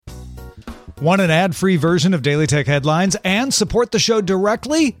Want an ad-free version of Daily Tech Headlines and support the show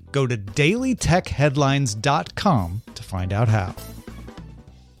directly? Go to dailytechheadlines.com to find out how.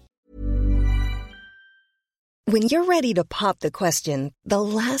 When you're ready to pop the question, the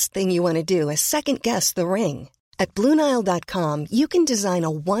last thing you want to do is second-guess the ring. At BlueNile.com, you can design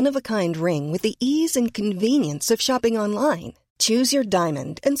a one-of-a-kind ring with the ease and convenience of shopping online. Choose your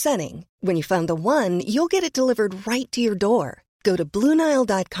diamond and setting. When you find the one, you'll get it delivered right to your door. Go to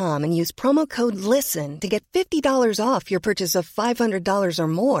BlueNile.com and use promo code LISTEN to get $50 off your purchase of $500 or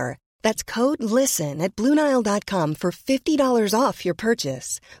more. That's code LISTEN at BlueNile.com for $50 off your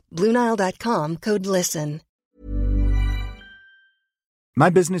purchase. BlueNile.com, code LISTEN.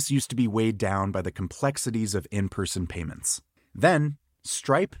 My business used to be weighed down by the complexities of in-person payments. Then,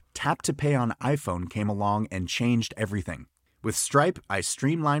 Stripe Tap to Pay on iPhone came along and changed everything. With Stripe, I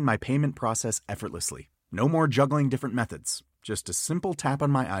streamlined my payment process effortlessly. No more juggling different methods. Just a simple tap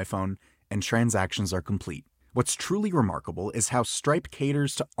on my iPhone and transactions are complete. What's truly remarkable is how Stripe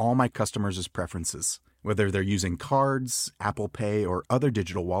caters to all my customers' preferences. Whether they're using cards, Apple Pay, or other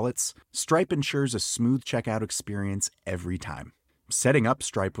digital wallets, Stripe ensures a smooth checkout experience every time. Setting up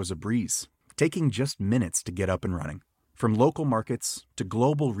Stripe was a breeze, taking just minutes to get up and running. From local markets to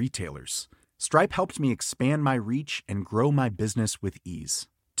global retailers, Stripe helped me expand my reach and grow my business with ease.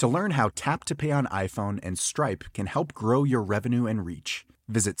 To learn how Tap to Pay on iPhone and Stripe can help grow your revenue and reach,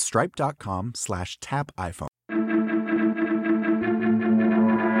 visit stripe.com/tapiphone.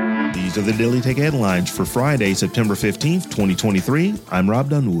 These are the Daily Tech Headlines for Friday, September 15th, 2023. I'm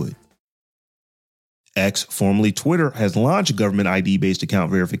Rob Dunwood. X, formerly Twitter, has launched government ID-based account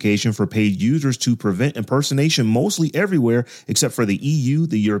verification for paid users to prevent impersonation mostly everywhere except for the EU,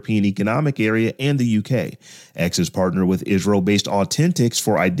 the European Economic Area, and the UK. X is partnered with Israel-based Authentics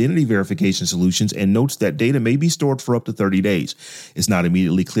for identity verification solutions and notes that data may be stored for up to 30 days. It's not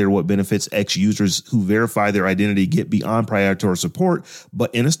immediately clear what benefits X users who verify their identity get beyond priority support,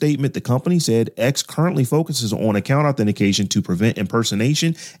 but in a statement, the company said X currently focuses on account authentication to prevent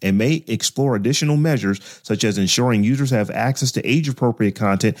impersonation and may explore additional measures such as ensuring users have access to age-appropriate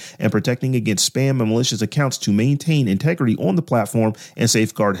content and protecting against spam and malicious accounts to maintain integrity on the platform and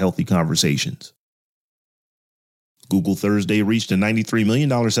safeguard healthy conversations. Google Thursday reached a $93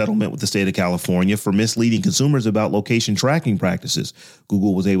 million settlement with the state of California for misleading consumers about location tracking practices.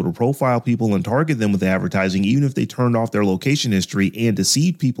 Google was able to profile people and target them with advertising even if they turned off their location history and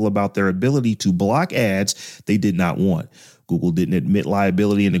deceived people about their ability to block ads they did not want. Google didn't admit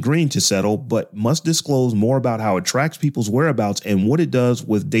liability in agreeing to settle, but must disclose more about how it tracks people's whereabouts and what it does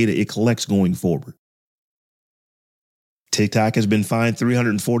with data it collects going forward. TikTok has been fined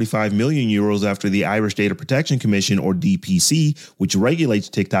 €345 million after the Irish Data Protection Commission, or DPC, which regulates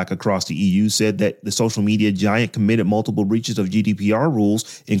TikTok across the EU, said that the social media giant committed multiple breaches of GDPR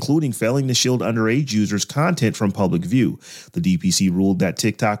rules, including failing to shield underage users' content from public view. The DPC ruled that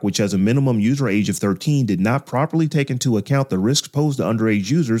TikTok, which has a minimum user age of 13, did not properly take into account the risks posed to underage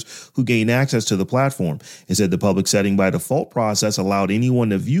users who gain access to the platform. It said the public setting by default process allowed anyone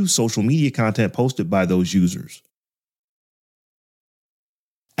to view social media content posted by those users.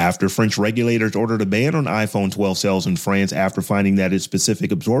 After French regulators ordered a ban on iPhone 12 sales in France after finding that its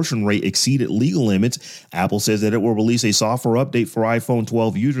specific absorption rate exceeded legal limits, Apple says that it will release a software update for iPhone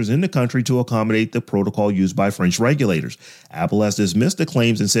 12 users in the country to accommodate the protocol used by French regulators. Apple has dismissed the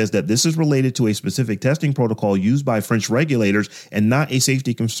claims and says that this is related to a specific testing protocol used by French regulators and not a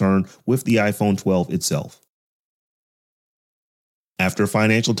safety concern with the iPhone 12 itself. After a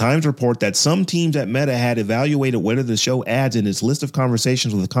Financial Times report that some teams at Meta had evaluated whether to show ads in its list of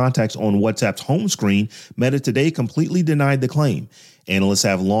conversations with contacts on WhatsApp's home screen, Meta today completely denied the claim. Analysts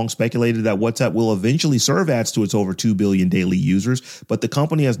have long speculated that WhatsApp will eventually serve ads to its over 2 billion daily users, but the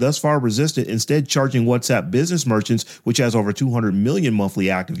company has thus far resisted, instead charging WhatsApp business merchants, which has over 200 million monthly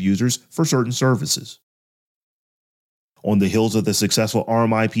active users, for certain services. On the heels of the successful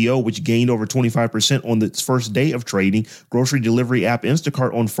ARM IPO, which gained over 25% on its first day of trading, grocery delivery app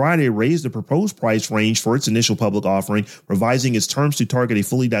Instacart on Friday raised the proposed price range for its initial public offering, revising its terms to target a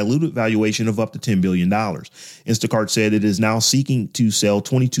fully diluted valuation of up to $10 billion. Instacart said it is now seeking to sell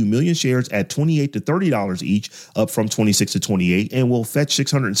 22 million shares at $28 to $30 each, up from $26 to $28, and will fetch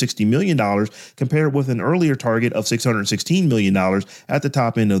 $660 million, compared with an earlier target of $616 million at the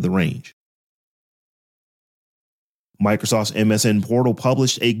top end of the range. Microsoft's MSN portal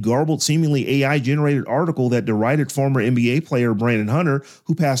published a garbled, seemingly AI-generated article that derided former NBA player Brandon Hunter,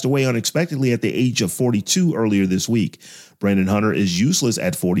 who passed away unexpectedly at the age of 42 earlier this week. Brandon Hunter is useless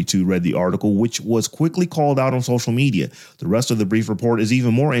at 42, read the article, which was quickly called out on social media. The rest of the brief report is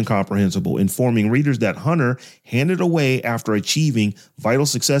even more incomprehensible, informing readers that Hunter handed away after achieving vital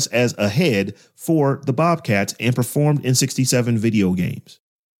success as a head for the Bobcats and performed in 67 video games.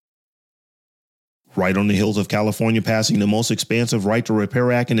 Right on the heels of California passing the most expansive Right to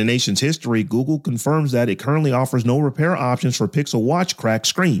Repair Act in the nation's history, Google confirms that it currently offers no repair options for Pixel Watch cracked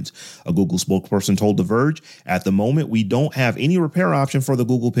screens. A Google spokesperson told The Verge, "At the moment, we don't have any repair option for the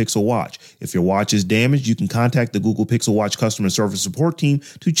Google Pixel Watch. If your watch is damaged, you can contact the Google Pixel Watch customer service support team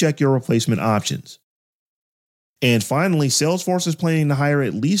to check your replacement options." And finally, Salesforce is planning to hire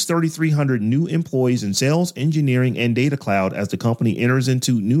at least 3,300 new employees in sales, engineering, and data cloud as the company enters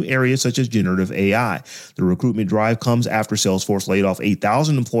into new areas such as generative AI. The recruitment drive comes after Salesforce laid off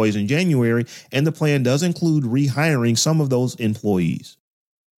 8,000 employees in January, and the plan does include rehiring some of those employees.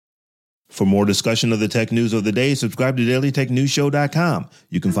 For more discussion of the tech news of the day, subscribe to dailytechnewsshow.com.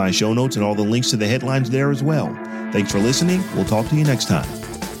 You can find show notes and all the links to the headlines there as well. Thanks for listening. We'll talk to you next time.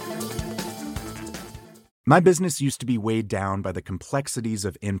 My business used to be weighed down by the complexities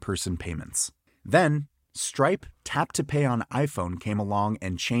of in-person payments. Then, Stripe Tap to Pay on iPhone came along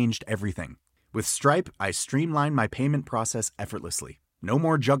and changed everything. With Stripe, I streamlined my payment process effortlessly. No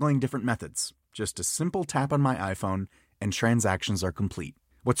more juggling different methods. Just a simple tap on my iPhone and transactions are complete.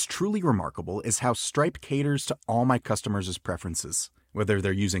 What's truly remarkable is how Stripe caters to all my customers' preferences. Whether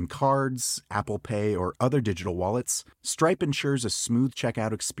they're using cards, Apple Pay, or other digital wallets, Stripe ensures a smooth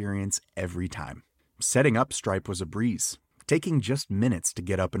checkout experience every time. Setting up Stripe was a breeze, taking just minutes to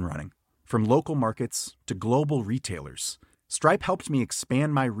get up and running. From local markets to global retailers, Stripe helped me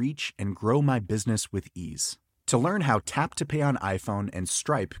expand my reach and grow my business with ease. To learn how Tap to Pay on iPhone and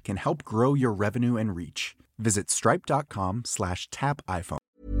Stripe can help grow your revenue and reach, visit stripe.com/tapiphone.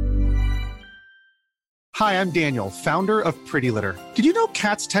 Hi, I'm Daniel, founder of Pretty Litter. Did you know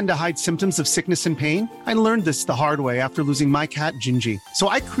cats tend to hide symptoms of sickness and pain? I learned this the hard way after losing my cat, Gingy. So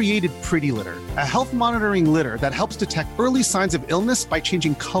I created Pretty Litter, a health monitoring litter that helps detect early signs of illness by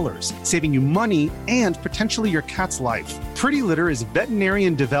changing colors, saving you money and potentially your cat's life. Pretty Litter is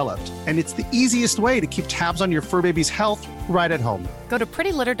veterinarian developed, and it's the easiest way to keep tabs on your fur baby's health right at home. Go to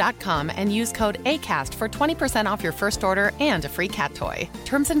prettylitter.com and use code ACAST for 20% off your first order and a free cat toy.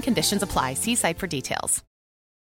 Terms and conditions apply. See site for details.